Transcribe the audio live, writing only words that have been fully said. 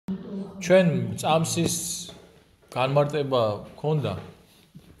ჩვენ წამსის განმარტება ქონდა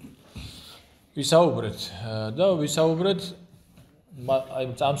ვისაუბრეთ და ვისაუბრეთ აი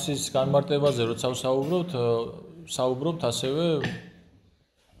წამსის განმარტებაზე როცა საუბრობთ ასევე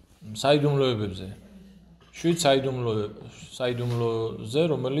საიდუმლოებებზე 7 საიდუმლოზე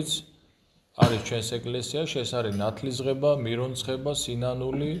რომელიც არის ჩვენს ეკლესიაში ეს არის ნათლისღება, მირონცხება,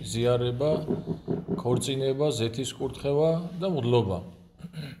 სინანული, ზიარება, ქორწინება, ზეთისკურთხევა და მღვდლობა.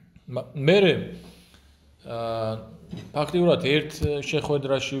 მერე ფაქტიურად ერთ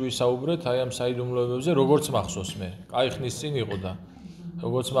შეხვედრაში ვისაუბრეთ აი ამ საიდუმლოებებზე, როგორც მახსოვს მე, კაი ხნის წინ იყო და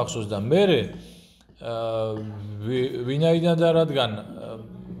როგორც მახსოვს და მერე ვინაიდან და რადგან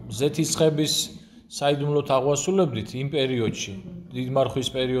ზეთისხების საიდუმლოთ აღვასრულებდით იმ პერიოდში დიდმარხვის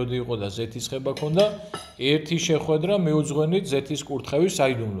პერიოდი იყო და ზეთისხება ქონდა ერთი შეხვედრა მიუძღვენით ზეთისკურთხევის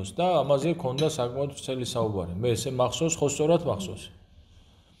საიდუმლოს და ამაზე ქონდა საკმაოდ ვრცელი საუბარი. მე ესე მახსოვს, ხო სწორად მახსოვს.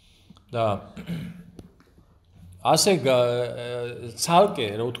 და ასე ცალკე,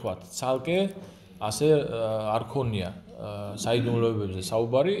 რა ვთქვათ, ცალკე ასე არ ქონია საიდუმლოებებზე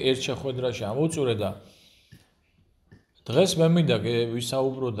საუბარი, ერთ შეხვედრაში ამოვწურე და დღეს მე მინდა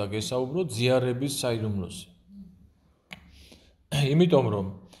ვისაუბროთ და გესაუბროთ ზიარების საიდუმლოზე. იმიტომ რომ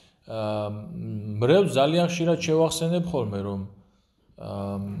მრევლს ძალიან ხშირად შევახსენებ ხოლმე რომ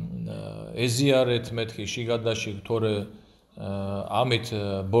ეზიარეთ მეთქი შიგადაშიგ თორე ამით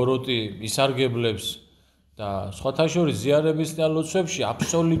ბოროტი ისარგებლებს და სხვათა შორის ზიარების ლოცვებში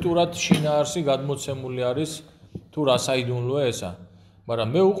აბსოლუტურად შინაარსი გადმოცემული არის თუ რა საიდუმლოა ესა. მაგრამ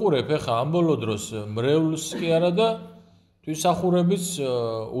მე უყურებ ეხა ამ ბოლო დროს მრევლს კი არა და თვისახურებიც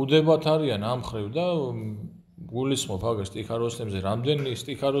უდებათ არიან ამ ხრივ და გულისხმობ აგერ სტიქაროსნებზე რამდენი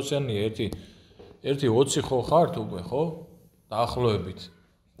სტიქაროსიანია ერთი 20 ხო ხართ უკვე ხო დაახლოებით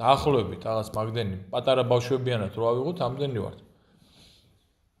რაღაც მაგდენი პატარა ბავშვებიანად რო ავიღოთ ამდენი ვართ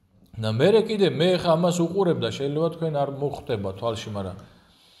და მე კიდე მე ხა ამას უყურებ და შეიძლება თქვენ არ მოხვდება თვალში მაგრამ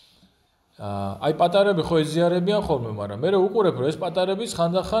აი პატარები ხო ეზიარებიან ხოლმე მაგრამ მე უყურებ რომ ეს პატარების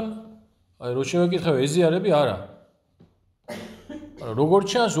ხანდახან აი რო შევეკითხებ ეზიარები არა როგორც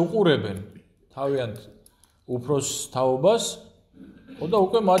ჩანს უყურებენ თავიანთ უფროს თაობას და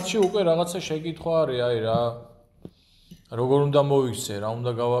უკვე მათში უკვე რაღაცა შეკითხვა არის აი რა როგორ უნდა მოვიქცე რა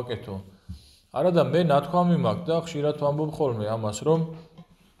უნდა გავაკეთო არა და მე ნათქვამი მაქვს და ხშირად ვამბობ ხოლმე ამას რომ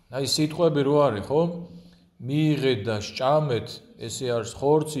აი სიტყვები რო არის ხო მიიღეთ და სჭამეთ ესე არის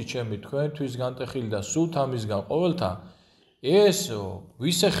ხორცი ჩემი თქვენთვის განტეხილი და სულ ამისგან ყოველთა ეს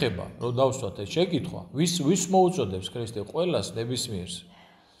ვის ეხება რომ დავსვათ ეს შეკითხვა ვის მოუწოდებს ქრისტე ყველას ნებისმიერს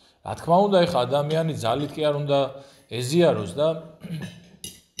რა თქმა უნდა ეხა ადამიანი ძალით კი არ უნდა ეზიაროს და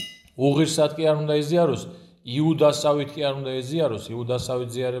უღირსად კი არ უნდა ეზიაროს იუდასავით კი არ უნდა ეზიაროს იუდასავით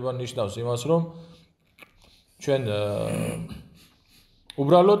ზიარება ნიშნავს იმას რომ ჩვენ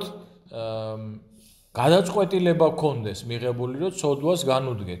უბრალოდ გადაწყვეტილება გქონდეს მიღებული რომ ცოდვას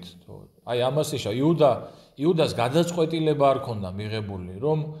განუდგეთ აი ამას იშა იუდას გადაწყვეტილება არ ქონდა მიღებული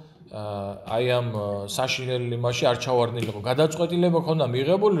რომ აი ამ საშინელი მასში არ ჩავარდნილიყო გადაწყვეტილება ქონდა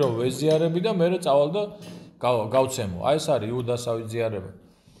მიღებული რომ ვეზიარები და მე წავალ და გავცემო აი ეს არის იუდასავით ზიარება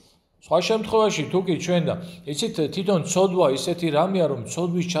სხვა შემთხვევაში თუ კი ჩვენ და იცით თვითონ ცოდვა ისეთი რამეა რომ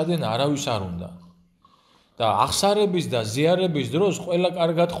ცოდვის ჩადენა არავის არ უნდა და აღსარების და ზიარების დროს ყველა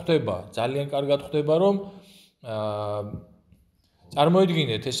კარგად ხვდება ძალიან კარგად ხვდება რომ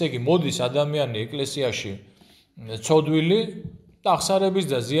წარმოიდგინეთ ესე იგი მოდის ადამიანი ეკლესიაში ცოდვილი და აღსარების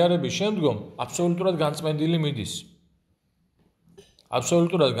და ზიარების შემდგომ აბსოლუტურად განწმენდილი მიდის.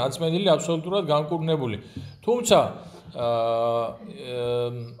 აბსოლუტურად განწმენდილი, აბსოლუტურად განკურნებული. თუმცა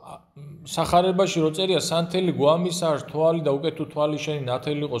სახარებაში რო წერია სანთელი გვამის არის თვალი და უკვე თუ თვალი შენი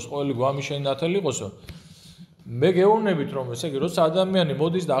ნათელი იყოს, ყოველი გვამი შენი ნათელი იყოსო. მე გეუბნებით რომ ესე იგი როცა ადამიანი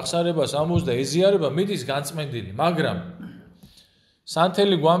მოდის და აღსარებას ამბობს და ეზიარება მიდის განწმენდილი, მაგრამ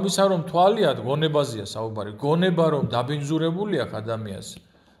სანთელი გვამისა რომ თვალიად გონებაზეა საუბარი, გონება რომ დაბინძურებული აქვს ადამიანს.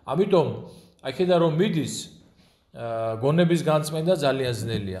 ამიტომ აქედან რომ მიდის გონების განწმენდა ძალიან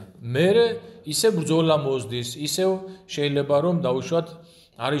ძნელია. მერე ისე ბრძოლა მოსდის, ისევ შეიძლება რომ დაუშვათ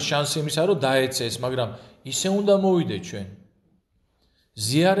არის შანსი იმისა რომ დაეცეს, მაგრამ ისე უნდა მოვიდეთ ჩვენ.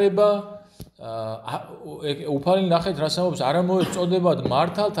 ზიარება უფალი ნახეთ რას ამბობს, არა მოეწოდებათ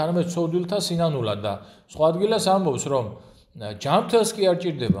მართალთ, არამედ ცოდვილთა სინანულად და სხვა ადგილას ამბობს რომ ჯამთელს კი არ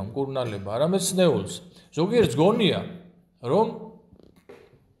ჭირდება მკურნალება, არამედ სნეულს. ზოგიერთს გონია, რომ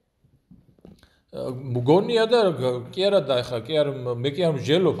მგონია და კი არა და ეხლა კი არ მე კი არ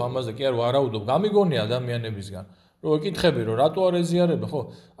მსჯელობ ამაზე, კი არ ვარაუდობ, გამიგონია ადამიანებისგან. რომ ეკითხები რომ რატო არ ეზიარება, ხო?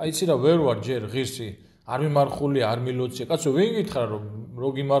 აი იცი რა ვერ ვარ ჯერ ღირსი, არ მიმარხულია, არ მილოცია. კაცო, ვინ გითხრა რომ რო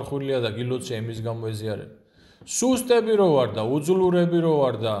გიმარხულია და გილოცია იმის გამო ეზიარებ? სუსტები რო ვარ და უძლურები რო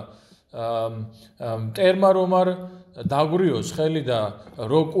ვარ და მტერმა რომ არ დაგვრიოს ხელი და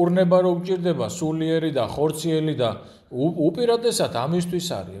რო კურნება რო გჭირდება სულიერი და ხორციელი და უპირატესად ამისთვის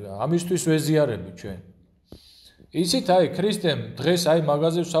არის, ამისთვის ვეზიარები ჩვენ. იცით, აი ქრისტემ დღეს აი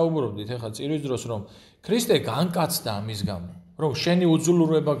მაგაზე ვსაუბრობდით ახლა წირვის დროს რომ ქრისტე განკაცდა ამის გამო, რომ შენი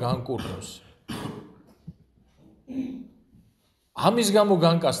უძულურება განკურნოს. ამის გამო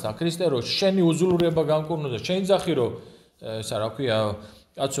განკაცდა ქრისტე რომ შენი უძულურება განკურნოს და შენ ძახი რომ ესა რა ქვია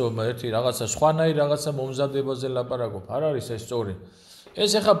კაცო ერთი რაღაცა სხვანაირ რაღაცა მომზადებაზე ლაპარაკობ, არ არის ეს სწორი.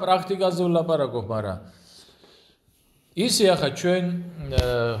 ეს ახლა პრაქტიკაზე ვლაპარაკობ, მაგრამ ისი ახლა ჩვენ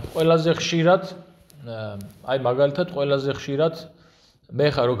ყველაზე ხშირად აი მაგალითად ყველაზე ხშირად მე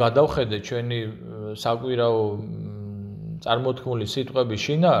ხა რომ გადავხედე ჩვენი საკვირაო წარმოთქმული სიტყვების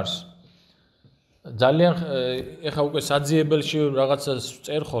შინაარს ძალიან ეხა უკვე საძიებელში რაღაცას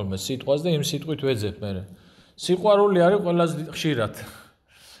წერ ხოლმე სიტყვას და იმ სიტყვით ვეძებ მე. სიყვარული არის ყველაზე ხშირად.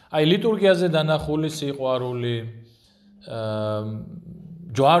 აი ლიტურგიაზე დანახული სიყვარული,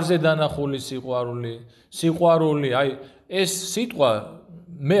 ჯვარზე დანახული სიყვარული, აი ეს სიტყვა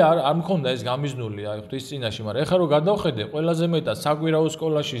მე არ მქონდა ეს გამიზნული აი ღვთისწინაში, მაგრამ ეხლა რომ გადავხედე ყველაზე მეტად საკვირაო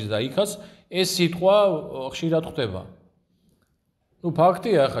სკოლაშიც და იქაც ეს სიტყვა ხშირად ხდება. ნუ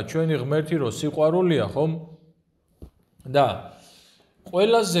ფაქტია ახლა ჩვენი ღმერთი რო სიყვარულია, ხომ? და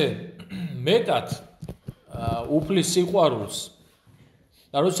ყველაზე მეტად უფლის სიყვარულს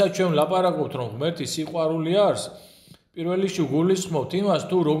და როცა ჩვენ ლაპარაკობთ რომ ღმერთი სიყვარული არის, პირველ რიგში გულისხმობთ იმას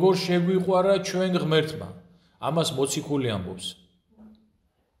თუ როგორ შეგვიყვარა ჩვენ ღმერთმა. ამას მოციქული ამბობს.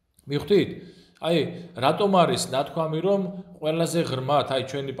 მიხვდით? აი რატომ არის ნათქვამი რომ ყველაზე ღრმად, აი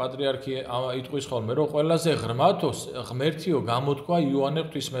ჩვენი პატრიარქი იტყვის ხოლმე რომ ყველაზე ღრმათოს ღმერთიო გამოთქვა იოანე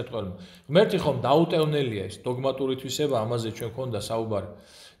ღვთისმეტყველმა. ღმერთი ხომ დაუტევნელია ეს დოგმატური თვისება, ამაზე ჩვენ ქონდა საუბარი.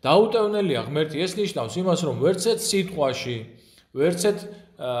 დაუტევნელია ღმერთი, ეს ნიშნავს იმას რომ ვერცეთ სიტყვაში, ვერცეთ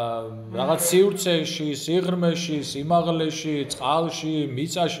რაღაც სივრცეში, სიღრმეში, სიმაღლეში, წყალში,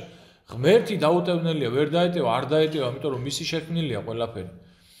 მიწაში ღმერთი დაუტევნელია, ვერ დაეტევა, არ დაეტევა, იმიტომ რომ მისი შექმნილია ყველაფერი.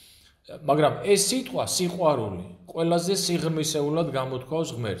 მაგრამ ეს სიტყვა სიყვარული ყველაზე სიღრმისეულად გამოთქვავს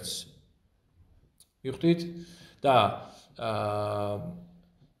ღმერთს. მიხვდით? და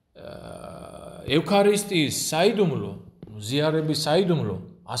ევქარისტიის საიდუმლო, ზიარების საიდუმლო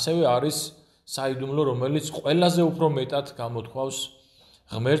ასევე არის საიდუმლო, რომელიც ყველაზე უფრო მეტად გამოთქვავს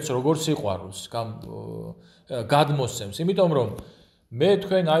ღმერთს როგორც სიყვარულს, გადმოსცემს. იმიტომ რომ მე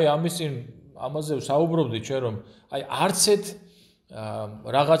თქვენ აი ამაზე ვსაუბრობდით ჩვენ რომ აი არცეთ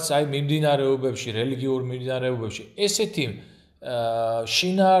რაღაც აი მიმდინარეობებში, რელიგიურ მიმდინარეობებში ესეთი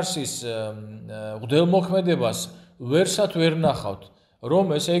შინაარსის ღვთელმოქმედებას ვერსად ვერ ნახავთ, რომ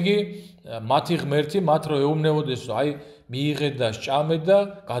ესე იგი მათი ღმერთი მათ რო ეუბნებოდეს, რომ აი მიიღეთ და სჭამეთ და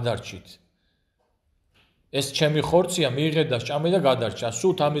გადარჩით. ეს ჩემი ხორცია, მიიღეთ და სჭამეთ და გადარჩა.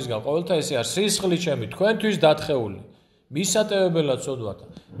 სულ ამისგან ყოველთა ესე არის სისხლი ჩემი თქვენთვის დათხეული. მისატევებელად სოდვათა.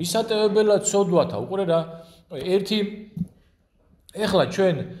 მისატევებელად სოდვათა. უყურე რა, ერთი ეხლა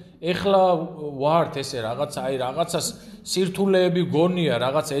ჩვენ ვართ ესე რაღაცას სირთულეები გონია,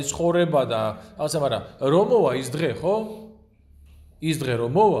 რაღაც ეცხოვრება და რაღაცა, მაგრამ რომ მოვა ის დღე, ხო? ის დღე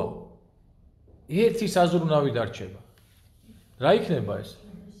რომ მოვა, ერთი საზრუნავი დარჩება. რა იქნება ეს?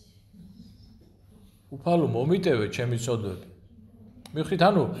 უფალო მომიტევე ჩემი ცოდვები. მიხვდით,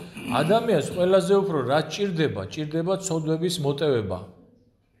 ანუ ადამიანს ყველაზე უფრო რა ჭირდება ცოდვების მოტევება.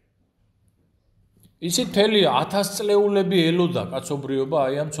 იცით, მთელი 1000 წლეულები ელოდა კაცობრიობა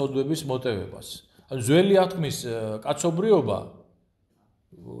აი ამ ცოდვების მოტევებას. ძველი ათქმის კაცობრიობა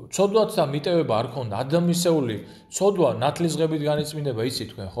ცოდვათა მიტევება არ ქონდა. ადამიანისეული ცოდვა ნათლისღებით განიწმინდება, იცით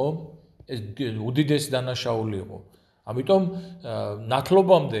თქვენ, ხო? ეს უდიდესი დანაშაული იყო. ამიტომ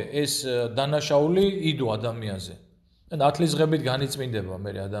ნათლობამდე ეს დანაშაული იდო ადამიანზე. ნათლისღებით განიწმინდება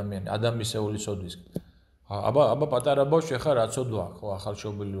მე ადამიანისეული ცოდვისგან. აბა პატარა ბავშვი ხარ რა ცოდვა ხო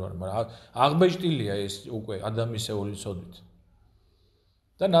ახალშობილი ვარ, მაგრამ აღბეჭდილია ეს უკვე ადამიანისეული ცოდვით.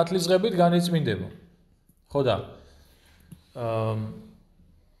 და ნათლისღებით განიწმინდება. ხო და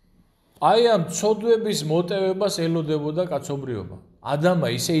აი ამ ცოდვების მოტევებას ელოდებოდა კაცობრიობა. ადამა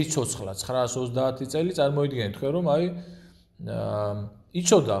ისე იცოცხლა 930 წელი, წარმოიდგინეთ თქვენ რომ აი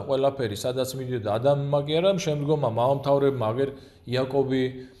იცოდა ყველაფერი სადაც მიდიოდა ადამმა კი არა, შემდგომმა მამამთავრებმა აგერ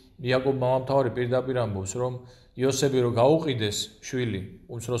იაკობ მამამთავარი პირდაპირ ამბობს რომ იოსები რო გაუყიდეს შვილი,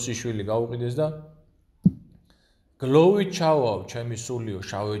 უმცროსი შვილი გაუყიდეს და გლოვით ჩავავ ჩემი სულიო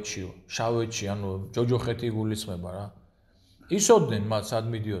შავეთში, ანუ ჯოჯოხეთი გულისხმება რა. ისოდნენ მათ სად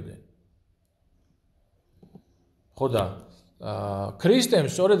მიდიოდნენ. ხო და ქრისტემ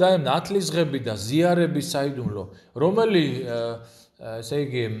სწორედ აი ნათლისღები და ზიარების საიდუმლო, რომელი ესე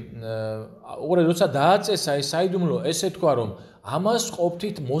იგი უყურე როცა დააწესა ეს საიდუმლო, ესე თქვა რომ ამას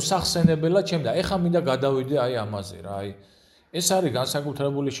ყოფთით მოსახსენებელად ჩემ და ეხა მინდა გადავიდე აი ამაზე რა, აი ეს არის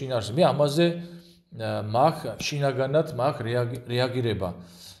განსაკუთრებული შინაარსი. მე ამაზე მაქვს შინაგანად მაქვს რეაგირება.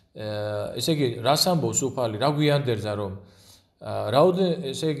 ესე იგი, რას ამბობს უფალი, რა გვიანდერძა რომ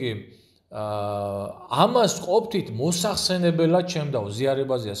ესე იგი ამას ყოფთით მოსახსენებელად ჩემდაო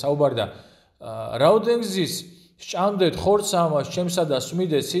ზიარებაზეა საუბარი და რაოდენგზის სჭამდეთ ხორცს ამას ჩემსა და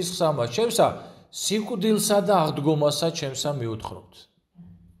სვმიდეთ სისხლს ამას ჩემსა სიკვდილსა და აღდგომასა ჩემსა მიუთხრობთ.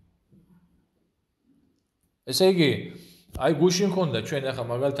 ესე იგი, აი გუშინ მქონდა ჩვენ ახლა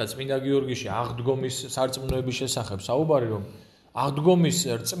მაგალითად წმინდა გიორგიში აღდგომის სარწმუნოების შესახებ საუბარი, რომ აღდგომის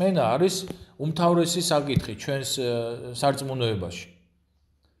რწმენა არის უმთავრესი საკითხი ჩვენს სარწმუნოებაში.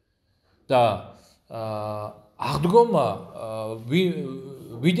 და აღდგომა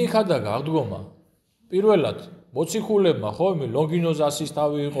ვინ ეხადაგა აღდგომა? პირველად მოციქულებმა, ხო, ლონგინოს ასის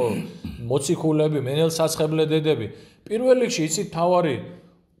თავი იყო, მოციქულები, მენელსაცხებლე დედები. პირველ რიგში იცით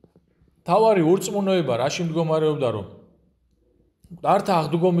თავარი ურწმუნოება რაში მდგომარეობდა, რომ ართა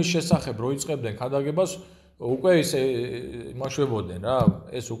აღდგომის შესახებ რო იწყებდნენ ქადაგებას, უკვე ისე იმაშვებოდნენ რა,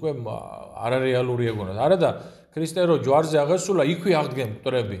 ეს უკვე არარეალური ეგონათ. არა და ქრისტე რო ჯვარზე აღესულა, იქვე აღდგენ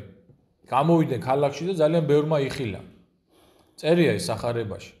მკვდრები. გამოვიდნენ ქალაქში და ძალიან ბევრმა იხილა. წერია ის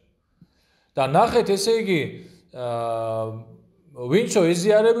სახარებაში. და ნახეთ, ესე იგი, ვინცო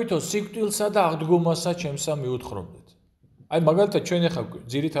ეზიარებითო სიკვდილსა და აღდგომასა ჩემსა მიუთხრობდეთ. აი მაგალითად ჩვენ ახლა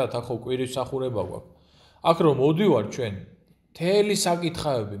ძირითადად ახო კვირის სახურება გვაქვს. აქ რომ მოდივარ ჩვენ მთელი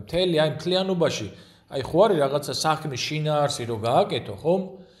საკითხავები, აი მთლიანობაში, აი ხო არის რაღაცა საქმის შინაარსი რო გააკეთო, ხომ?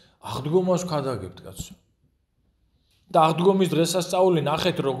 აღდგომას ვქადაგებთ, კაცო. და აღდგომის დღესასწაული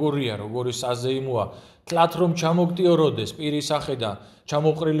ნახეთ როგორია, როგორი საზეიმოა, თლათ რომ ჩამოგტიოროდეს პირის სახე და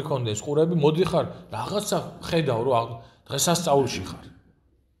ჩამოყრილი ქონდეს ყურები, მოდიხარ, რაღაცა ხედავ რომ დღესასწაულში ხარ.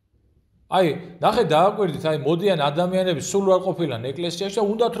 აი, ნახეთ დააკვირდით, აი მოდიან ადამიანები სულ არ ყოფილან ეკლესიაში და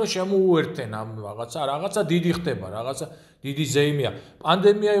უნდათ რომ შემოუერთენ ამ რაღაცა დიდი ხდება, რაღაცა დიდი ზეიმია.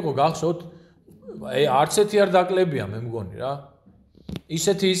 პანდემია იყო, გახსოვთ, არც ერთი არ დაკლებია, მე მგონი რა.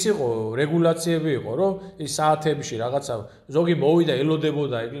 ისეთი ის იყო, რეგულაციები იყო, რომ ის საათებში რაღაცა ზოგი მოვიდა,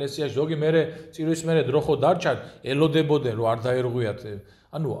 ელოდებოდა ეკლესიაში, ზოგი მერე წირვის მერე დროხო დარჩა, ელოდებოდნენ რომ არ დაერღვიათ.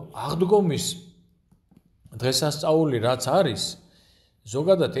 ანუ აღდგომის დღესასწაული რაც არის,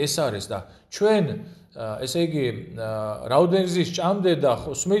 ზოგადად ეს არის და ჩვენ ესე იგი რაოდენგზის ჭამდე და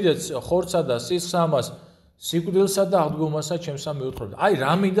სვმიდეთ ხორცსა და სისხლს ამას სიკვდილსა და აღდგომასა ჩემსა მიუთხრობთ. აი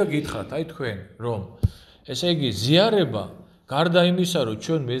რა მინდა გითხრათ, აი თქვენ რომ ესე იგი ზიარება გარდა იმისა, რომ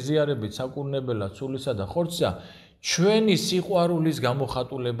ჩვენ მეზიარებით საკურნებელად სულისა და ხორცსა, ჩვენი სიყვარულის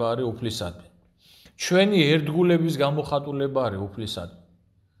გამოხატულება არის უფლისადმი. ჩვენი ერთგულების გამოხატულება არის უფლისადმი.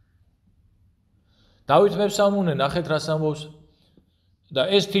 დავით მესამუნე ნახეთ რას ამბობს და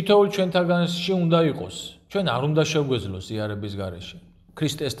ეს თითოეულ ჩვენთაგანში უნდა იყოს. ჩვენ არ უნდა შევგვეძლოს ზიარების გარეშე.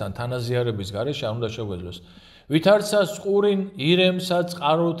 ქრისტესთან თანაზიარების გარეშე არ უნდა შევგვეძლოს. ვითარცა წყურინ ირემსა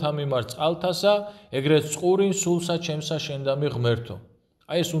წყაროთა მიმართ წყალთასა, ეგრეთ წყურინ სულსა ჩემსა შენდამი ღმერთო.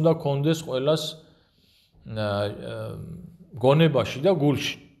 აი ეს უნდა კონდეს ყველას გონებაში და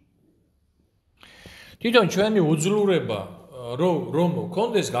გულში. თვითონ ჩვენი უძლურება რომ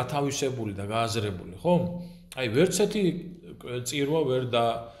კონდეს გათავისებული და გააზრებული, ხო? აი ვერცეთი წირვა ვერ და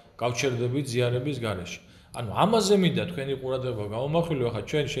გავჩერდებით ზიარების გარეშე. ანუ ამაზე მინდა თქვენი ყურადღება გავამახვილო, ახლა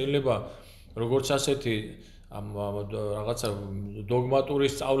ჩვენ შეიძლება როგორც ასეთი რაღაცა დოგმატური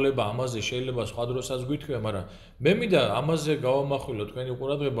სწავლება ამაზე შეიძლება სხვა დროსაც გვითქვია, მაგრამ მე მინდა ამაზე გავამახვილო თქვენი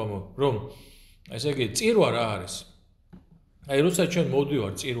ყურადღება, რომ ესე იგი წირვა რა არის? აი როცა ჩვენ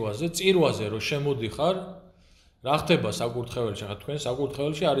მოვდივარ წირვაზე რომ შემოდიხარ, რა ხდება საკურთხეველში? ახლა თქვენ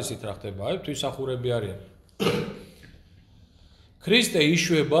საკურთხეველში არის ით რა ხდება? აი ღვთისმსახურები არიან. ქრისტე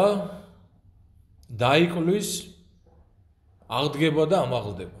იშვება, დაიკვლის, აღდგება და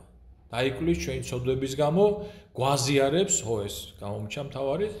ამაღლდება. დაიკვლის ჩვენი ცოდვების გამო, გვაზიარებს, ხო ეს გამომჩა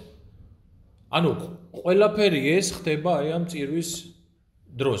მთავარი. ანუ ყველაფერი ეს ხდება აი ამ წირვის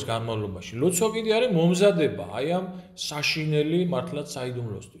დროს განმავლობაში. ლოცვა კიდე არის მომზადება აი ამ საშინელი მართლაც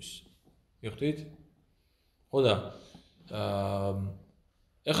საიდუმლოსთვის. მიხდით? ხო და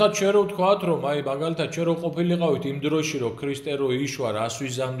ეხლა ჩვენ რო ვთქვათ, რომ აი მაგალითად ჩვენ რო ყოფილიყავით იმ დროში, რომ ქრისტე რო იშვა, რას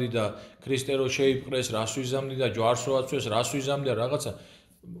ვიზამდი და ქრისტე რო შეიპყრეს, რას ვიზამდი და ჯვარს რო აწვეს, რას ვიზამდი და რაღაცა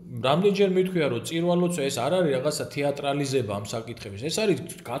რამდენჯერ მithქვია, რომ წირვალოცვა ეს არ არის რაღაცა თეატრალიზება ამ საკითხების. ეს არის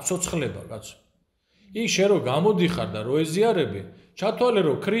გაცოცხლება, კაცო. იქ შენ რო გამოდიხარ და რო ეზიარები, ჩათვალე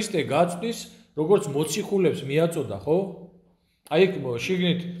რომ ქრისტე გაწვდის, როგორც მოციქულებს მიაწოდა, ხო? აი იქ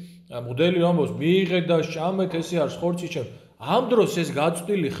შიგნით მოდელი ამბობს, მიიღე და შამეთ, ესე არის ხორცი ჩემ. ამ დროს ეს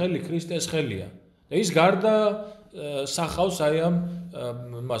გაწვდილი ხელი ქრისტეს ხელია. და ის გარდა სახავს აი ამ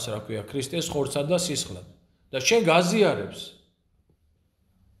მას რა ქვია, ქრისტეს ხორცსა და სისხლად. და შენ გაზიარებს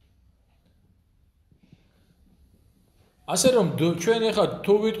ასე რომ ჩვენ ეხლა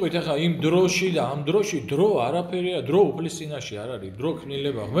თუ ვიტყვით ეხლა იმ დროში და ამ დროში დრო არაფერია, დრო უფლის წინაშე არ არის, დრო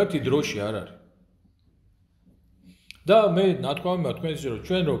ქმნილება ღმერთი დროში არ არის. და მე ნათქვამი მაქვს თქვენს რომ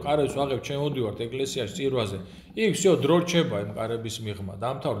ჩვენ რო კარებს ვაღებთ, ჩვენ მოდივართ ეკლესიაში წირვაზე, იქ всё დრო რჩება იმ კარების მიღმა,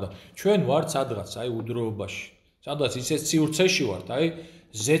 დამთავრდა. ჩვენ ვართ სადღაც, აი უდროობაში. სადღაც ისეთ ციურცეში ვართ, აი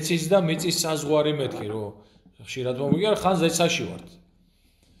ზეცის და მიწის საზღვარი მეთქი რო ხშირად მომიგია, ხან ზეცაში ვართ.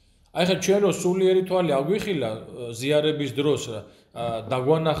 აი ხა ჩვენ რო სულიერი თვალი აგვიხილა ზიარების დროს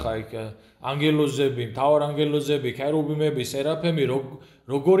დაგვანახა იქ ანგელოზები, მთავარ ანგელოზები, ქერუბიმები, სერაფემი,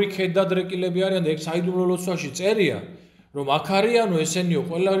 როგორი ქედადრეკილები არიან და ეგ საიდუმლო ლოცვაში წერია, რომ აქ არიანო ესენიო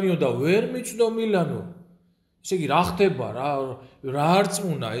ყველარიო და ვერ მიწდომილანო. ესე იგი რა ხდება, რა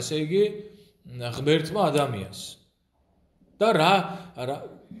არწმუნა, ესე იგი ღმერთმა ადამიანს. და რა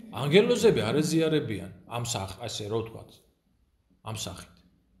ანგელოზები არ ეზიარებიან ამ ასე რო ვთქვათ, ამ სახით.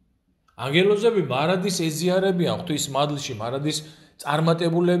 ანგელოზები მარადის ეზიარებიან ღვთის მადლში, მარადის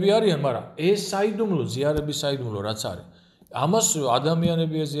წარმატებულები არიან, მაგრამ ეს საიდუმლო, ზიარების საიდუმლო რაც არის, ამას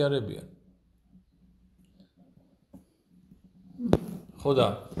ადამიანები ეზიარებიან. ხო და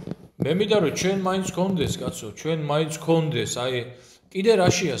მე მინდა რომ ჩვენ მაინც გქონდეს, კაცო, ჩვენ მაინც გქონდეს, აი კიდე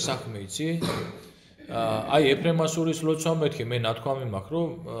რაშია საქმე, იცი? აი ეფრემასურის ლოცვა მეთქი, მე ნათქვამი მაქვს, რომ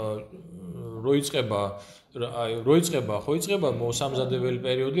როიწყება, ხო იწყება მოსამზადებელი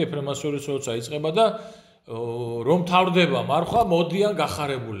პერიოდი, ეფრემასურის ლოცვა იწყება და რომ თავდება მარხვა, მოდიან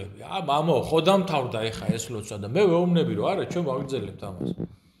გახარებულები. მამო, ხო დამთავრდა ეხა ეს ლოცვა და მე ვეუბნები რომ არა, ჩვენ ვაგრძელებთ ამას.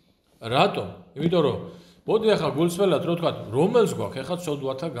 რატომ? იმიტომ რომ მოდი ახლა გულწრფელად რო ვთქვათ, რომელს გვაქვს ეხლა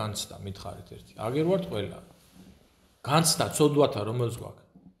ცოდვათა განცდა, მითხარით ერთი. აგერ ვართ ყველა. განცდა ცოდვათა რომელს გვაქვს?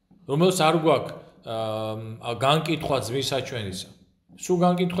 რომელს არ გვაქვს განკითხვა ძმის საჩვენისა. სულ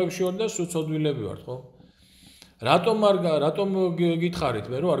განკითხვებში ვარ და სულ ცოდვილები ვართ, ხო? რატომ გითხარით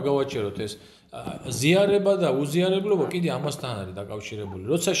მე რომ არ გავაჩეროთ ეს ზიარება და უზიარებლობა კიდე ამასთან არის დაკავშირებული.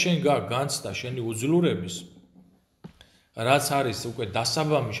 როცა შენ გაქვს განცდა შენი უძლურების, რაც არის უკვე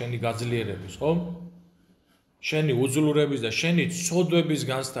დასაბამი შენი გაძლიერების, ხო? შენი უძლურების და შენი ცოდვების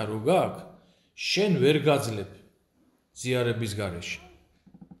განცდა რო გაქვს, შენ ვერ გაძლებ ზიარების გარეშე.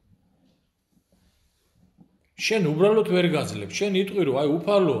 შენ უბრალოდ ვერ გაძლებ. შენ იტყვი რომ აი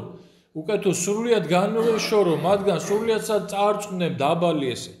უფალო, უკეთო სრულიად განვეშორო, მათგან სრულიადსა წარწმუნებ დაბალი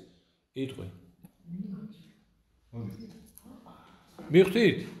ესე. იტყვი.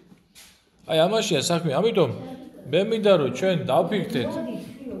 მიხდით? აი ამაშია საქმე, ამიტომ მე მინდა რომ ჩვენ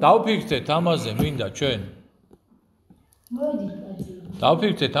დავფიქრდეთ ამაზე, მინდა ჩვენ.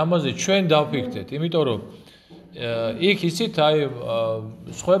 დავფიქრდეთ ამაზე, ჩვენ დავფიქრდეთ, იმიტომ რომ იქ იცით აი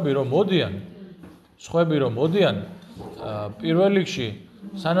სხვები რომ მოდიან, პირველ რიგში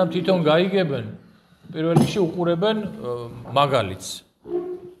სანამ თვითონ გაიგებენ, პირველ რიგში უყურებენ მაგალითს.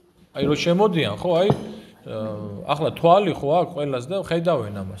 აი რომ შემოდიან, ხო, აი ახლა თვალი ხო აქვს ყველას და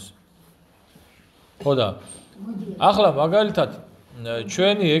ხედავენ ამას. ხო და ახლა მაგალითად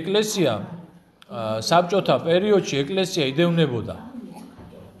ჩვენი ეკლესია საბჭოთა პერიოდში ეკლესია იდევნებოდა.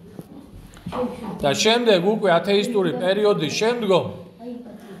 და შემდეგ უკვე ათეისტური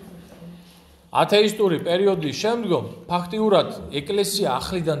პერიოდის შემდგომ ფაქტიურად ეკლესია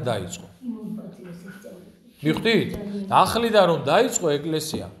ახლიდან დაიწყო. მივხვდით? ახლიდან რომ დაიწყო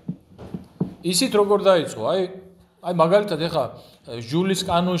ეკლესია, ისიც როგორ დაიწყო? აი მაგალითად ეხა ჟულის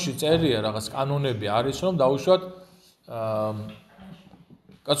კანონში წერია რაღაც კანონები არის რომ დაუშვათ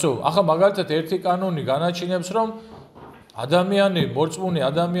კაცო, ახლა მაგალითად ერთი კანონი განაჩინებს რომ ადამიანი, მორწმუნე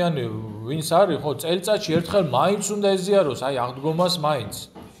ადამიანი ვინც არის, ხო, წელიწადში ერთხელ მაინც უნდა ეზიაროს, აი აღდგომას მაინც.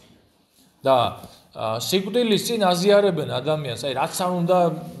 და სიკვდილის წინ აზიარებენ ადამიანს, აი რაც არ უნდა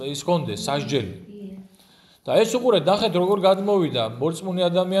ის კონდეს სასჯელი. და ეს უყურეთ, ნახეთ როგორ გადმოვიდა მორწმუნე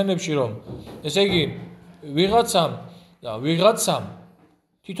ადამიანებში რომ ესე იგი ვიღაცამ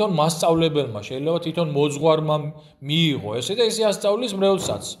თვითონ მასწავლებელმა შეიძლება თვითონ მოძღვარმა მიიღო ესე და ისე ასწავლის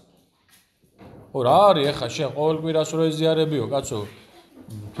მრევლსაც. ხო რა არის ახლა შენ ყოველ კვირას რო ეზიარებიო, კაცო,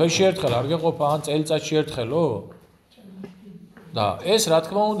 თვეში ერთხელ არ გეყოფა ან წელიწადში ერთხელო? და ეს რა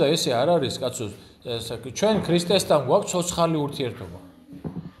თქმა უნდა ესე არ არის, კაცო, ჩვენ ქრისტესთან გვაქვს ცოცხალი ურთიერთობა.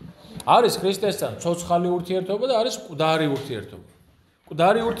 არის ქრისტესთან ცოცხალი ურთიერთობა და არის მკვდარი ურთიერთობა.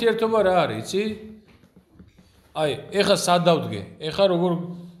 მკვდარი ურთიერთობა რა არის, იცი? აი, ეხა სადავდგე, ეხა როგორ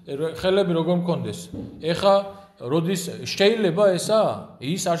ხელები როგორ მქონდეს? ეხა როდის შეიძლება ესა?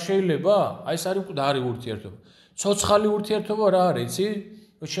 ის არ შეიძლება? აი ეს არის მკვდარი ურთიერთობა. ცოცხალი ურთიერთობა რა არის, იცი?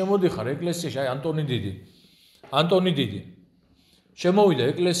 შემოდიხარ ეკლესიაში, აი ანტონი დიდი. შემოვიდა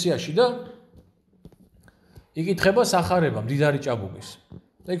ეკლესიაში და იკითხება სახარება მდიდარი ჭაბუკის.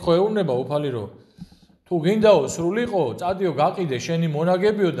 და იქ ხო ეუბნება უფალი რომ თუ გინდაო სრულიყო, წადიო გაყიდე შენი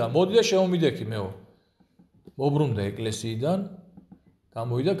მონაგებიო და მოდი და შემომიდექი მეო. მობრუნდა ეკლესიიდან,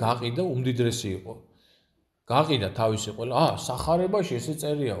 გამოვიდა, გაყიდა, უმდიდრესი იყო. გაყიდა თავისი ყველა, სახარებაში ესე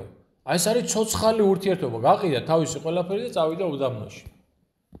წერიაო. აი ეს არის ცოცხალი ურთიერთობა, გაყიდა თავისი ყველაფერი და წავიდა უდაბნოში.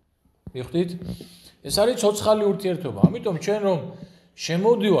 მიხვდით? ეს არის ცოცხალი ურთიერთობა. ამიტომ ჩვენ რომ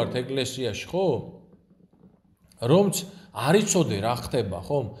შემოვდივართ ეკლესიაში, ხო? რომც არ იცოდე რა ხდება,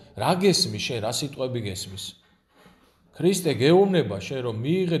 ხო? რა გესმის შენ, რა სიტყვები გესმის? ქრისტე გეუბნება შენ რომ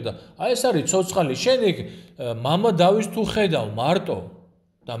მიიღე და აი ეს არის ცოცხალი. შენ იქ მამა დავის თუ ხედავ მარტო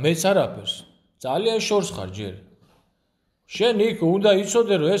და მეც არაფერს. ძალიან შორს ხარ ჯერ. შენ იქ უნდა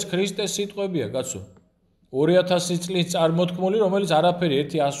იცოდე რომ ეს ქრისტეს სიტყვებია, კაცო. 2000 წლის წარმოთქმული, რომელიც არაფერი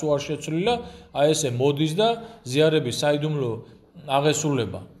ერთი ასო არ შეცვლილა, აი ესე მოდის და ზიარების საიდუმლო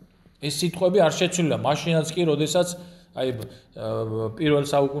აღესრულება. ეს სიტყვები არ შეცვლილა, მაშინაც კი, როდესაც აი პირველ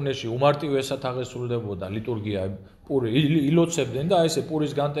საუკუნეში უმარტივესად აღესრულდებოდა ლიტურგია, პური ილოცებდნენ და აი ესე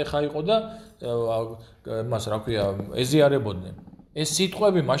პურის განტეხა იყო და მას რა ქვია, ეზიარებოდნენ. ეს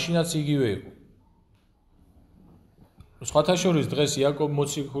სიტყვები მაშინაც იგივე იყო. სხვათა შორის დღეს იაკობ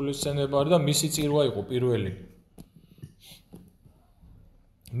მოციქულის სცენება და მისი წირვა იყო პირველი.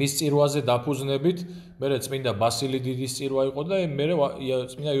 მის წირვაზე დაფუძნებით, მერე წმინდა ბასილი დიდის წირვა იყო და მერე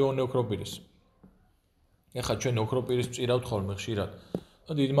წმინდა იოანე ოქროპირის. ეხლა ჩვენ ოქროპირის წირავთ ხოლმე ხშირად.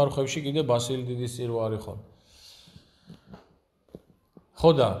 და დიდ მარხვევში კიდე ბასილი დიდის წირვა არის ხოლმე.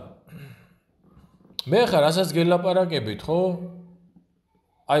 ხო და მე ხა რასაც გელაპარაკებით, ხო?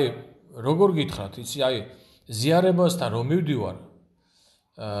 აი, როგორ გითხრათ, იცი, აი ზიარებასთან რომ მივდივარ,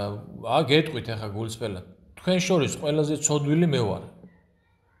 გეტყვით ახლა გულწრფელად. თქვენ შორის ყველაზე ცოდვილი მე ვარ.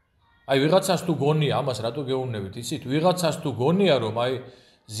 აი ვიღაცას თუ გონია, ამას რატო გეუბნებით, იცით? ვიღაცას თუ გონია რომ აი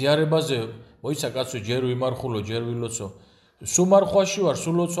ზიარებაზე მოიცა კაცო ჯერ ვიმარხულო, ჯერ ვილოცო. სუმარხვაში ვარ,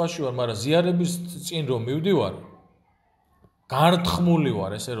 სულოცვაში ვარ, მაგრამ ზიარების წინ რომ მივდივარ, გართხმული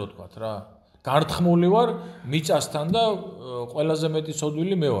ვარ, ესე რო თქვათ რა. გართხმული ვარ მიწასთან და ყველაზე მეტი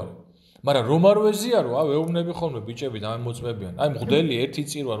ცოდვილი მე ვარ. მაგრამ რომ არ ვეზიარო, ვეუბნები ხოლმე ბიჭები დამემოწმებიან. აი მღვდელი ერთი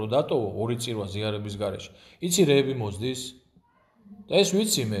წირვა რო დატოვო, ორი წირვა ზიარების გარეშე. იცი რეები მოძდის? და ეს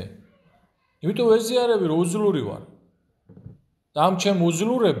ვიცი მე. იმიტომ ვეზიარები რომ უძლური ვარ. და ამ ჩემ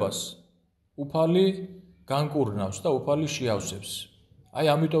უძლურებას უფალი განკურნავს და უფალი შეავსებს. აი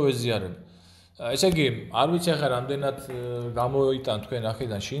ამიტომ ვეზიარები. ესე იგი, არ ვიცი ახლა რამდენად გამოიტან თქვენ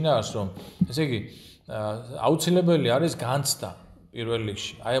აქედან შინაარს, რომ ესე იგი აუცილებელი არის განცდა პირველ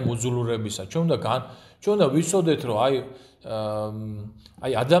რიგში, აი ამ უძლურებისა. ჩვენ უნდა ვიცოდეთ, რომ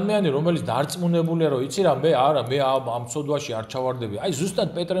აი ადამიანი, რომელიც დარწმუნებულია, რომ იცი რა, მე ამ ცოდვაში არ ჩავარდები. აი ზუსტად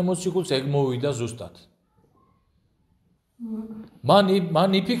პეტრე მოციქულს ეგ მოვიდა ზუსტად.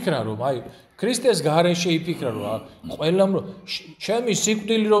 მან იფიქრა, რომ აი ქრისტეს გარეშე იფიქრა, რომ ყველამ ჩემი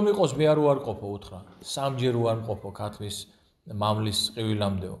სიკვდილი რომ იყოს, მე არ უარყოფო, უთხრა. სამჯერ უარყოფო ქათმის მამლის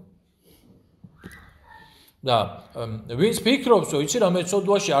ყივილამდეო. და ვინც ფიქრობს, რომ იცი რა, მე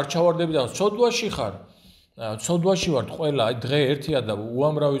ცოდვაში არ ჩავარდები და ცოდვაში ხარ. ცოდვაში ვართ ყველა, აი დღე ერთია და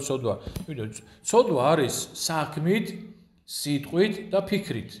უამრავი ცოდვა. ცოდვა არის საქმით, სიტყვით და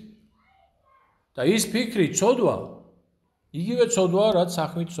ფიქრით. და ის ფიქრი ცოდვა, იგივე ცოდვაა, რაც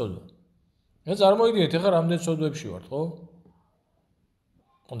საქმით ცოდვა. მე წარმოიდგინეთ, ეხლა რამდენ ცოდვებში ვართ, ხო?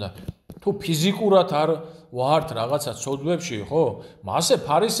 და თუ ფიზიკურად არ ვართ რაღაცა ცოდვებში, ხო? მასე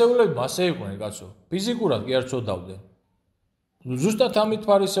ფარისევლები მასე იყვნენ, კაცო. ფიზიკურად კი არ ცოდავდნენ. ზუსტად ამით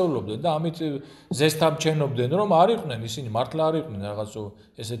ფარისევლობდნენ და ამით ზესთამჩენობდნენ, რომ არ იყვნენ ისინი, მართლა არ იყვნენ რაღაცო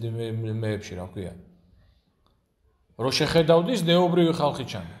ესეთი მეებში, რა ქვია. რო შეხედავდის ნეობრივი ხალხი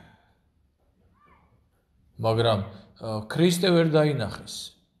ჩანდა. მაგრამ ქრისტე ვერ დაინახეს.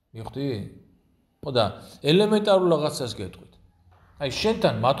 მიხვდი? ხო და ელემენტარულ რაღაცას გეტყვით. აი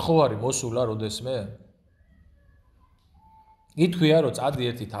შენთან მათხოვარი მოსულა როდესმე? ითქვია რომ წადი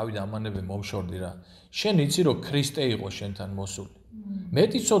ერთი თავი და ამანები მომშორდი რა. შენ იცი რომ ქრისტე იყო შენთან მოსული.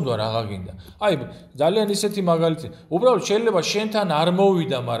 მეტი ცოდვა რაღა გინდა. აი ძალიან ისეთი მაგალითი. უბრალოდ შეიძლება შენთან არ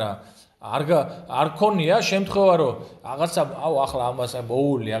მოვიდა, მაგრამ არ ქონია შემთხვევა რომ რაღაცა ახლა ამას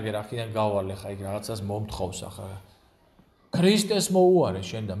მოული აგერ აქედან გავალე ხა იქ რაღაცას მომთხოვს ახლა. ქრისტეს მოუარე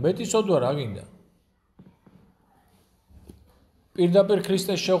შენ და მეტი ცოდვა რა გინდა? პირდაპირ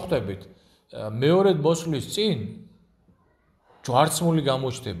ქრისტეს შევხვდებით. მეორედ მოსვლის წინ ჯვარცმული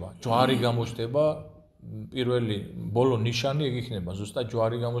გამოჩნდება, ჯვარი გამოჩნდება, პირველი ბოლო ნიშანი ეგ იქნება, ზუსტად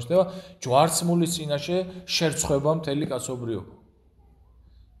ჯვარი გამოჩნდება, ჯვარცმულის წინაშე შერცხვება მთელი კაცობრიობა.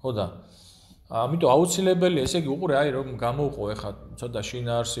 ხო და ამიტომ აუცილებელი, ესე იგი უყურე, აი რომ გამოვყო ეხლა ცოტა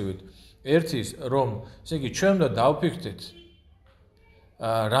შინაარსივით. ერთის რომ, ესე იგი ჩვენ უნდა დავფიქრდეთ,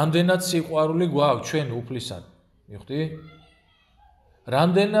 რამდენად სიყვარული გვაქვს ჩვენ უფლისად. მიხვდი?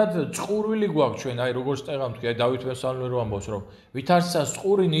 რამდენად წყურვილი გვაქვს ჩვენ, აი როგორც წეგამ თქვი, აი დავით მესალმე რო ამბობს, რომ ვითარცა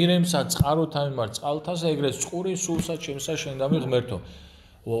წყური ნირემსა წყაროთა მიმართ წყალთასა, ეგრეთ წყური სულსა ჩემსა შენ დამი ღმერთო.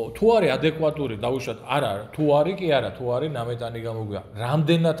 თუ არის ადეკვატური, დავუშვათ, არა, თუ არის კი არა, თუ არის ნამეტანი გამოგვია.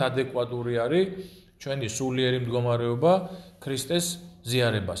 რამდენად ადეკვატური არის ჩვენი სულიერი მდგომარეობა ქრისტეს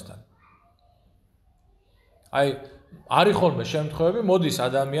ზიარებასთან. აი, არის ხოლმე შემთხვევები, მოდის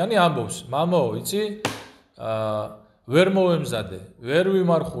ადამიანი ამბობს, მამაო, იცი, ვერ მოვემზადე, ვერ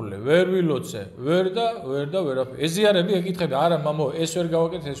ვიმარხულე, ვერ ვილოცე, ვერ და ვერაფერი. ეზიარები ეკითხები, არა მამაო, ეს ვერ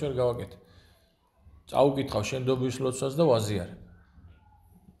გავაკეთე, ეს ვერ გავაკეთე. წაუკითხავ შენდობის ლოცვას და ვაზიარე.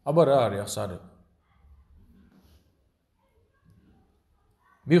 აბა რა არის ახსარება?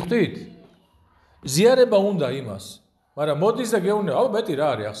 მიხვდით? ზიარება უნდა იმას, მაგრამ მოდის და გეუბნება, აბა მეტი რა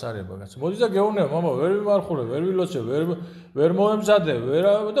არის ახსარება, კაცო. მოდის და გეუბნება, მამაო, ვერ ვიმარხულე, ვერ ვილოცე, ვერ მოვემზადე,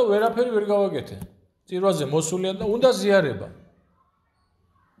 და ვერაფერი ვერ გავაკეთე. წირვაზე მოსულია და უნდა ზიარება.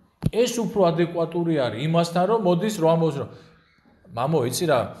 ეს უფრო ადეკვატური არის იმასთან, რომ მოდის რომ ამბობს, რომ მამაო, იცი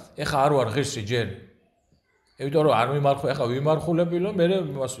რა, ეხა არ ვარ ღირსი ჯერ. იმიტომ რომ არ მიმარხულე, ეხა ვიმარხულები, რომ მე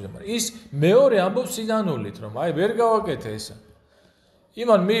მიმასვლია, მაგრამ ის მეორე ამბობს სინანულით, რომ აი ვერ გავაკეთე ესა.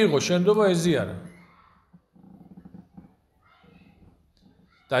 იმან მიიღო შენდობა ეზიარა.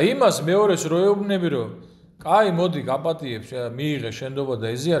 და იმას მეორეს რო ეუბნები, რომ კაი, მოდი, გაპატიებ, მიიღე შენდობა და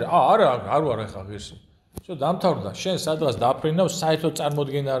ეზიარე. არა, არ ვარ ეხა ღირსი. შო დამთავრდა, შენ სადღაც დაფრინავ, საერთოდ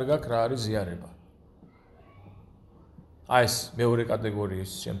წარმოდგენა არ გაქვს რა არის ზიარება. აი ეს მეორე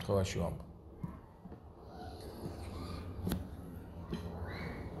კატეგორიის შემთხვევაში ვამბობ.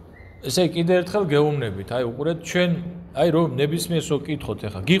 ესე კიდე ერთხელ გეუბნებით, აი უყურეთ ჩვენ, აი რომ ნებისმიერს რო კითხოთ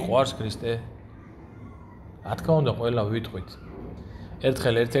ეხა, გიყვარს ქრისტე? რა თქმა უნდა, ყველა ვიტყვით.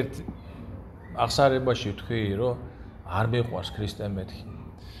 ერთხელ ერთ-ერთ ახსარებაში ვთქვი, რომ არ მეყვარს ქრისტე მეთქი.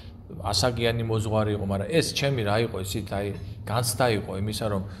 ასაკიანი მოძღვარი იყო, მაგრამ ეს ჩემი რა იყო, ისიც აი განცდა იყო იმისა,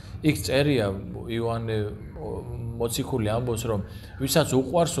 რომ იქ წერია იოანე მოციქული ამბობს, რომ ვისაც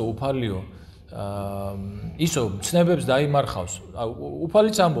უყვარსო უფალიო, ისო ცნებებს დაიმარხავს.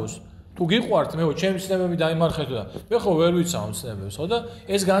 უფალიც ამბობს, თუ გიყვართ, მეო, ჩემი ცნებები დაიმარხეთო და მე ხო ვერ ვიცავ ცნებებს, ხო და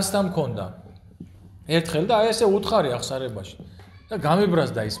ეს განცდა მქონდა. ერთხელ და აი ესე უთხარი ახსარებაში და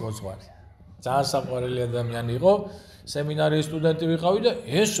გამიბრაზდა ის მოძღვარი. ძალიან საყვარელი ადამიანი იყო, სემინარიის სტუდენტი ვიყავი და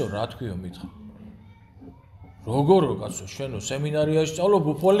ესო რა თქვიო მითხრა. როგორო კაცო, შენო სემინარიაში სწავლობ,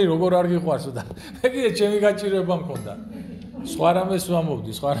 უფალი როგორ არ გიყვარსო და მე კიდე ჩემი გაჭირვება მქონდა. სხვა რამეს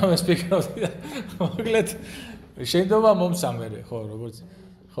ვამბობდი, სხვა რამეს ფიქრობდი და მოკლედ შენდობა მომსამერე, ხო, როგორც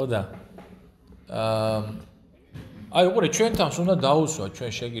ხო და აი უყურე ჩვენთანს უნდა დაუსვა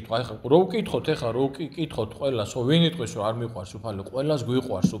ჩვენ შეკითხვა. აი ხა რო ვკითხოთ, ეხა რო ვკითხოთ ყველას, ხო ვინ იტყვის რომ არ მიყვარს უფალი, ყველას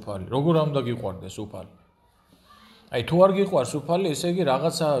გვიყვარს უფალი. როგორ არ უნდა გიყვარდეს უფალი? აი თუ არ გიყვარს უფალი, ესე იგი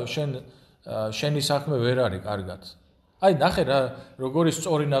რაღაცა შენი საქმე ვერ არის კარგად. აი ნახე რა როგორი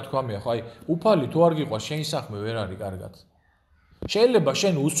სწორი ნათქვამია, ხო აი უფალი თუ არ გიყვარს, შენი საქმე ვერ არის კარგად. შეიძლება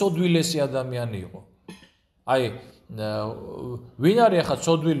შენ უცოდვილესი ადამიანი იყო. აი ვინ არის ახლა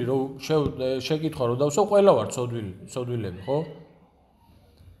ცოდვილი, რომ შეკითხვა რომ დავსვა, ყველა ვარ ცოდვილები, ხო?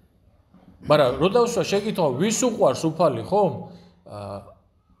 მაგრამ რო დავსვა შეკითხვა, ვის უყვარს უფალი, ხო?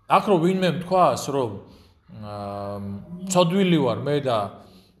 აქ რო ვინმე თქვას, რომ ცოდვილი ვარ მე და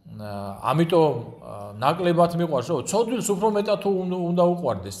ამიტომ ნაკლებად მიყვარს, რომ ცოდვილს უფრო მეტად უნდა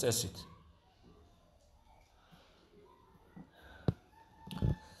უყვარდეს წესით.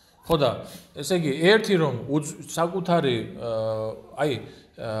 ხო და ესე იგი ერთი რომ საკუთარი აი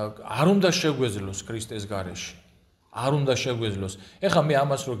არ უნდა შეგვეძლოს ქრისტეს გარეშე. არ უნდა შეგვეძლოს. ეხლა მე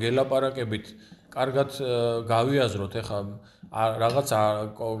ამას რო გელაპარაკებით, კარგად გავიაზროთ, ეხლა რაღაც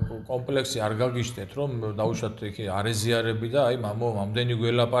კომპლექსი არ გაგიშტეთ, რომ დაუშვათ იქ არეზიარები და აი მამო ამდენი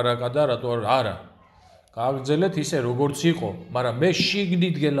გველაპარაკა და რატო არა. გააგრძელეთ ისე როგორც იყო, მაგრამ მე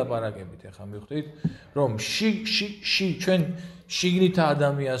შიგნით გელაპარაკებით, ეხლა მივხვდით, რომ ჩვენ შიგნითა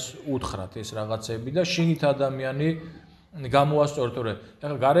ადამიანს უთხრათ ეს რაღაცები და შიგნით ადამიანი გამოასწორეთ, რომ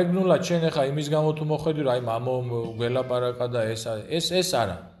ეხლა გარეგნულად შენ ეხლა იმის გამო თუ მოხედი, რომ აი მამო გველაპარაკა და ეს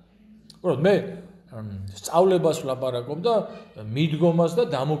არა. უბრალოდ მე სწავლებას ვლაპარაკობ და მიდგომას და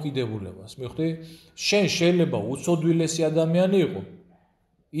დამოკიდებულებას, მივხვდი? შენ შეიძლება უცოდვილესი ადამიანი იყო.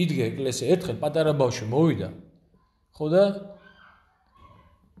 იდგე ეკლესია, ერთხელ პატარა ბავშვი მოვიდა. ხო და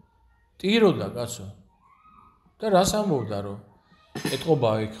ტიროდა კაცო. და რას ამბობდა, რომ ეთყობა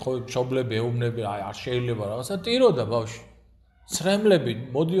იქ ხო მშობლები ეუბნები, აი არ შეიძლება რაღაცა, ტიროდა ბავშვი. ცრემლები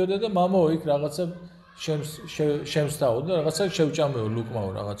მოდიოდა და მამაო იქ რაღაცა შემსდაო და რაღაცა შევჭამეო, ლუკმაო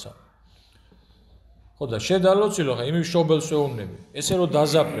რაღაცა. ხო და შედალოცილო ხა იმის მშობელს ეუბნები. ესე რომ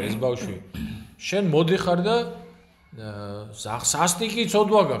დაზაფრე ეს ბავშვი. შენ მოდიხარ და სასტიკი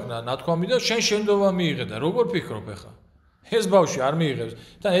ცოდვა გაქვს ნათქვამი და შენ შენდობა მიიღე და როგორ ფიქრობ ეხა? ეს ბავშვი არ მიიღებს.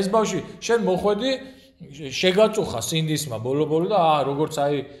 თან ეს ბავშვი შენ მოხვედი შეგაწუხა სინდისმა ბოლო-ბოლო და როგორც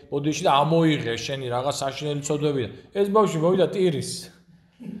აი ბოდიში და ამოიღე შენი რაღაც საშინელი ცოდვები. ეს ბავშვი მოვიდა ტირის.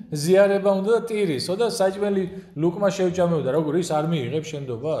 ზიარება უნდა და ტირისო და საჭმელი ლუკმა შევჭამებდა, როგორ ის არ მიიღებს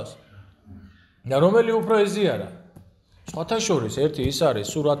შენდობას? და რომელი უფრო ეზიარა? სხვათა შორის ერთი ის არის,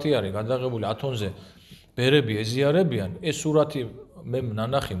 სურათი არის გადაღებული ათონზე ბერები ეზიარებიან, ეს სურათი მე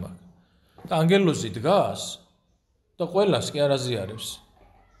ნანახი მაქვს. და ანგელოზი დგას და ყველას კი არ აზიარებს.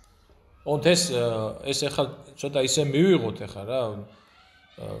 ონთ ეს ეხლა ცოტა ისე მივიღოთ ეხლა რა.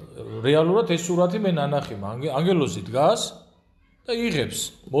 რეალურად ეს სურათი მე ნანახი მაქვს. ანგელოზი დგას და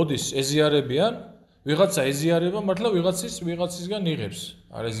იღებს, მოდის ეზიარებიან, ვიღაცა ეზიარება, მართლა ვიღაცისგან იღებს,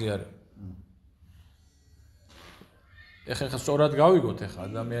 არ ეზიარება. ეხლა სწორად გავიგოთ ეხლა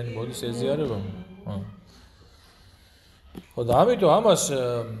ადამიანი მოდის ეზიარება. ხო და ამიტომ ამას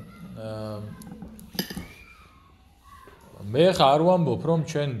მე ხა არ ვამბობ რომ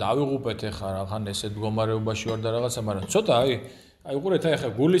ჩვენ დავიღუპეთ ეხლა რახან ესეთ მდგომარეობაში ვარ და რაღაცა, მაგრამ ცოტა აი უყურეთ ეხლა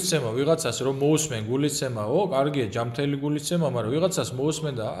გულისცემა ვიღაცას რომ მოусმენ გულისცემაო, კარგია ჯამთელი გულისცემა, მაგრამ ვიღაცას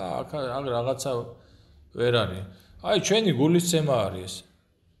მოусმენ და აქ რაღაცა ვერ არის. აი ჩვენი გულისცემა არის ეს.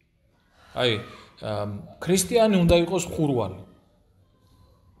 აი ქრისტიანი უნდა იყოს ხურვალი.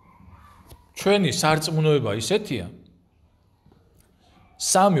 ჩვენი სარწმუნოება ისეთია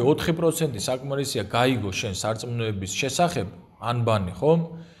 3-4% საკმარისია გაიგო შენ სარწმუნოების შესახებ ანბანი, ხომ?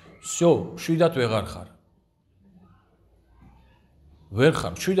 всё, შვიდად ვეღარ ხარ. ვერ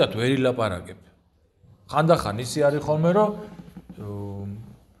ხარ, შვიდად ვერ ილაპარაკებ. ხანდახან ისი არის ხოლმე, რომ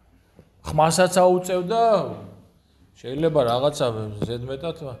ხმასაც აუწევ და შეიძლება რაღაცა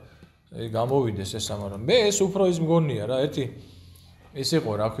ზედმეტად გამოვიდეს ეს ამარა. მე ეს უფრო ის მგონია რა, ერთი ის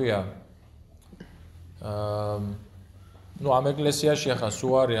იყო, რა ქვია, ну ამ ეკლესიაში ახლა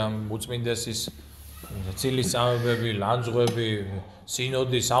სულ არის ამ უწმინდესის ცილის წამებები, ლანძღვები,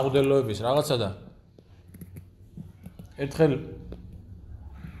 სინოდის, სამღვდელოების რაღაცა და ერთხელ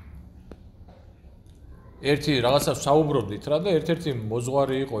ერთი რაღაცა საუბრობდით რა და ერთ-ერთი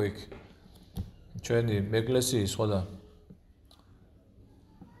მოძღვარი იყო იქ ჩვენი ეკლესიის ხო და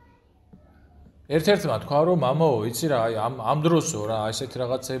ერთ-ერთმა თქვა რომ მამაო იცი რა აი ამ დროსო რა ესეთი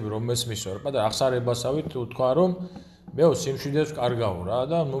რაღაცები რომ მესმისო რა და აღსარებასავით თქვა რომ მეო სიმშვიდეს კარგაო რა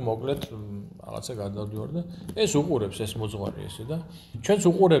და ნუ მოკლედ რაღაცა გადავდივარ და ეს უყურებს ეს მოძღვარი ესე და ჩვენც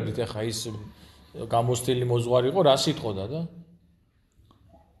უყურებდით ახლა ის გამოსტილი მოძღვარი იყო რა სიტყოდა და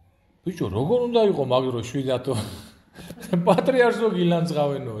ბიჭო როგორ უნდა იყო მაგრო შვიდათო პატრიარქს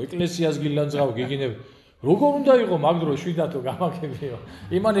გილანძღავენო ეკლესიას გილანძღავ გიგინებ როგორ უნდა იყო მაგდრო შვიდათო გამაგებიო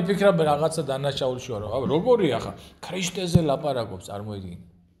იმანი ფიქრობ რაღაცა დანაშაულში ვარო როგორია ხა ქრისტეზე ლაპარაკობს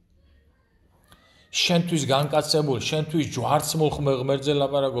წარმოიდგინე შენთვის განკაცებული შენთვის ჯვარცმულ ღმერთზე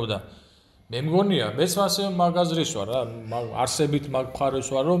ლაპარაკობ და მე მგონია მეც ასე მაგაზრის ვარ რა არსებით მაგ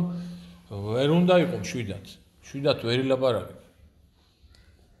მხარეს ვარ რომ ვერ უნდა იყო შვიდათ ვერ ილაპარაკებ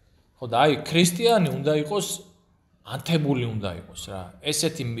ხო და აი ქრისტიანი უნდა იყოს ანთებული უნდა იყოს რა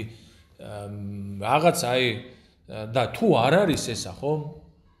ესეთი რაღაც აი და თუ არ არის ესა ხო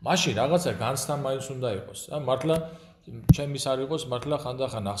მაშინ რაღაცა განცდა მაინც უნდა იყოს რა მართლა ჩემის არ იყოს მართლა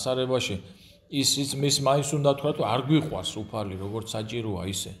ხანდახან აღსარებაში ის მის მაინც უნდა თქვა თუ არ გვიყვარს უფალი როგორც საჭიროა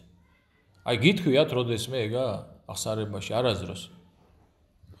ისე აი გითქვიათ როდესმე ეგა აღსარებაში არასდროს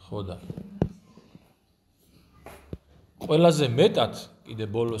ხო და ყველაზე მეტად კიდე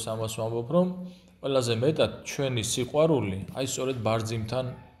ბოლოს ამას ვამბობ რომ ყველაზე მეტად ჩვენი სიყვარული აი სწორედ ბარძიმთან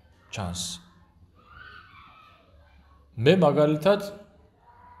ჩანს მე მაგალითად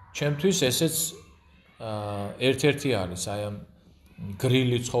ჩემთვის ესეც ერთ-ერთი არის აი ამ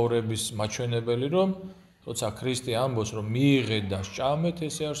გრილი ცხოვრების მაჩვენებელი რომ როცა ქრისტე ამბობს რომ მიიღე და სჭამეთ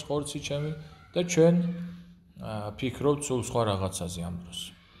ესე არის ხორცი ჩემი და ჩვენ ფიქრობთ სულ სხვა რაღაცაზე ამ დროს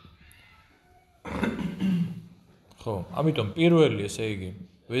ხო ამიტომ პირველი ესე იგი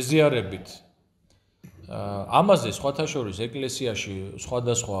ვეზიარებით ამაზე სხვათა შორის ეკლესიაში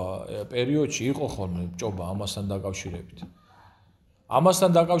სხვადასხვა პერიოდში იყო ხოლმე ჭობა ამასთან დაკავშირებით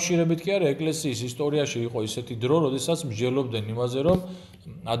ამასთან დაკავშირებით კი არა ეკლესიის ისტორიაში იყო ისეთი დრო როდესაც მსჯელობდნენ იმაზე რომ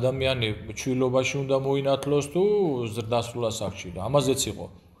ადამიანი ჩვილობაში უნდა მოინათლოს თუ ზრდასრულად საქმეში და ამაზეც იყო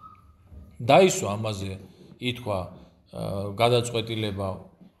დაისვა ამაზე ითქვა გადაწყვეტილება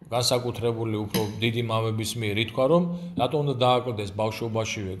განსაკუთრებული უფრო დიდი მამების მიერ ითქვა რომ რატომ უნდა დააკლდეს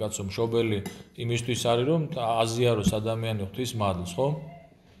ბავშვობაშივე კაცო მშობელი იმისთვის არის რომ აზიაროს ადამიანი ღვთის მადლს ხო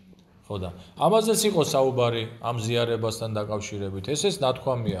ხო და ამაზეც იყო საუბარი ამ ზიარებასთან დაკავშირებით ესეც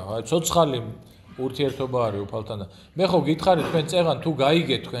ნათქვამია აი ცოცხალი ურთიერთობა არის უფალთან და მე ხო გითხარით თქვენ წეღან თუ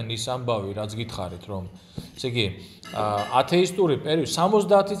გაიგეთ თქვენ ის ამბავი რაც გითხარით რომ ესე იგი ათეისტური პერიოდი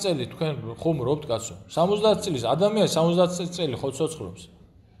 70 წელი თქვენ ხუმრობთ კაცო 70 წლის ადამიანი 70 წელი ხო ცოცხლობს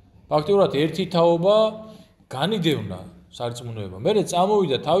ფაქტიურად ერთი თაობა განიდევნა სარწმუნოება მე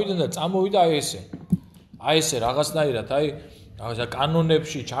წამოვიდა თავიდან და წამოვიდა აი ესე რაღაცნაირად აი რაღაცა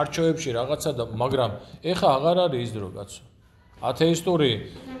კანონებში ჩარჩოებში რაღაცა და მაგრამ ეხა აღარ არის ის დრო კაცო ათეისტური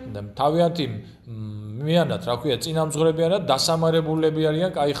თავიანთი მიანად რა ქვია წინამძღვრებიანად დასამარებულები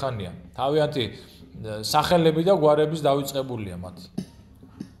არიან კაიხანია თავიანთი სახელები და გვარების დავიწყებულია მათი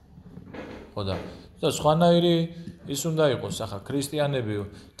ხო და სხვანაირი ის უნდა იყოს ახლა ქრისტიანები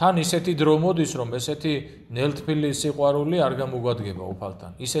თან ისეთი დრო მოდის რომ ესეთი ნელთბილი სიყვარული არ გამოგვადგება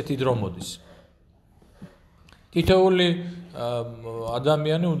უფალთან ისეთი დრო მოდის თითოეული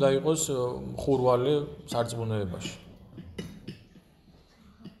ადამიანი უნდა იყოს ხურვალი სარწმუნოებაში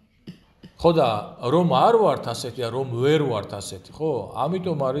ხო და რომ არ ვართ ასეთი რომ ვერ ვართ ასეთი ხო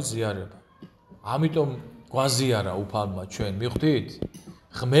ამიტომ არის ზიარება ამიტომ გვაზიარა უფალმა ჩვენ მიხვდით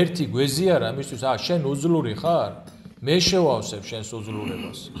ღმერთი გვეზიარა ამისთვის შენ უძლური ხარ მე შევავსებ შენს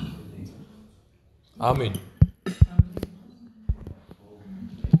უძლურებას ამინ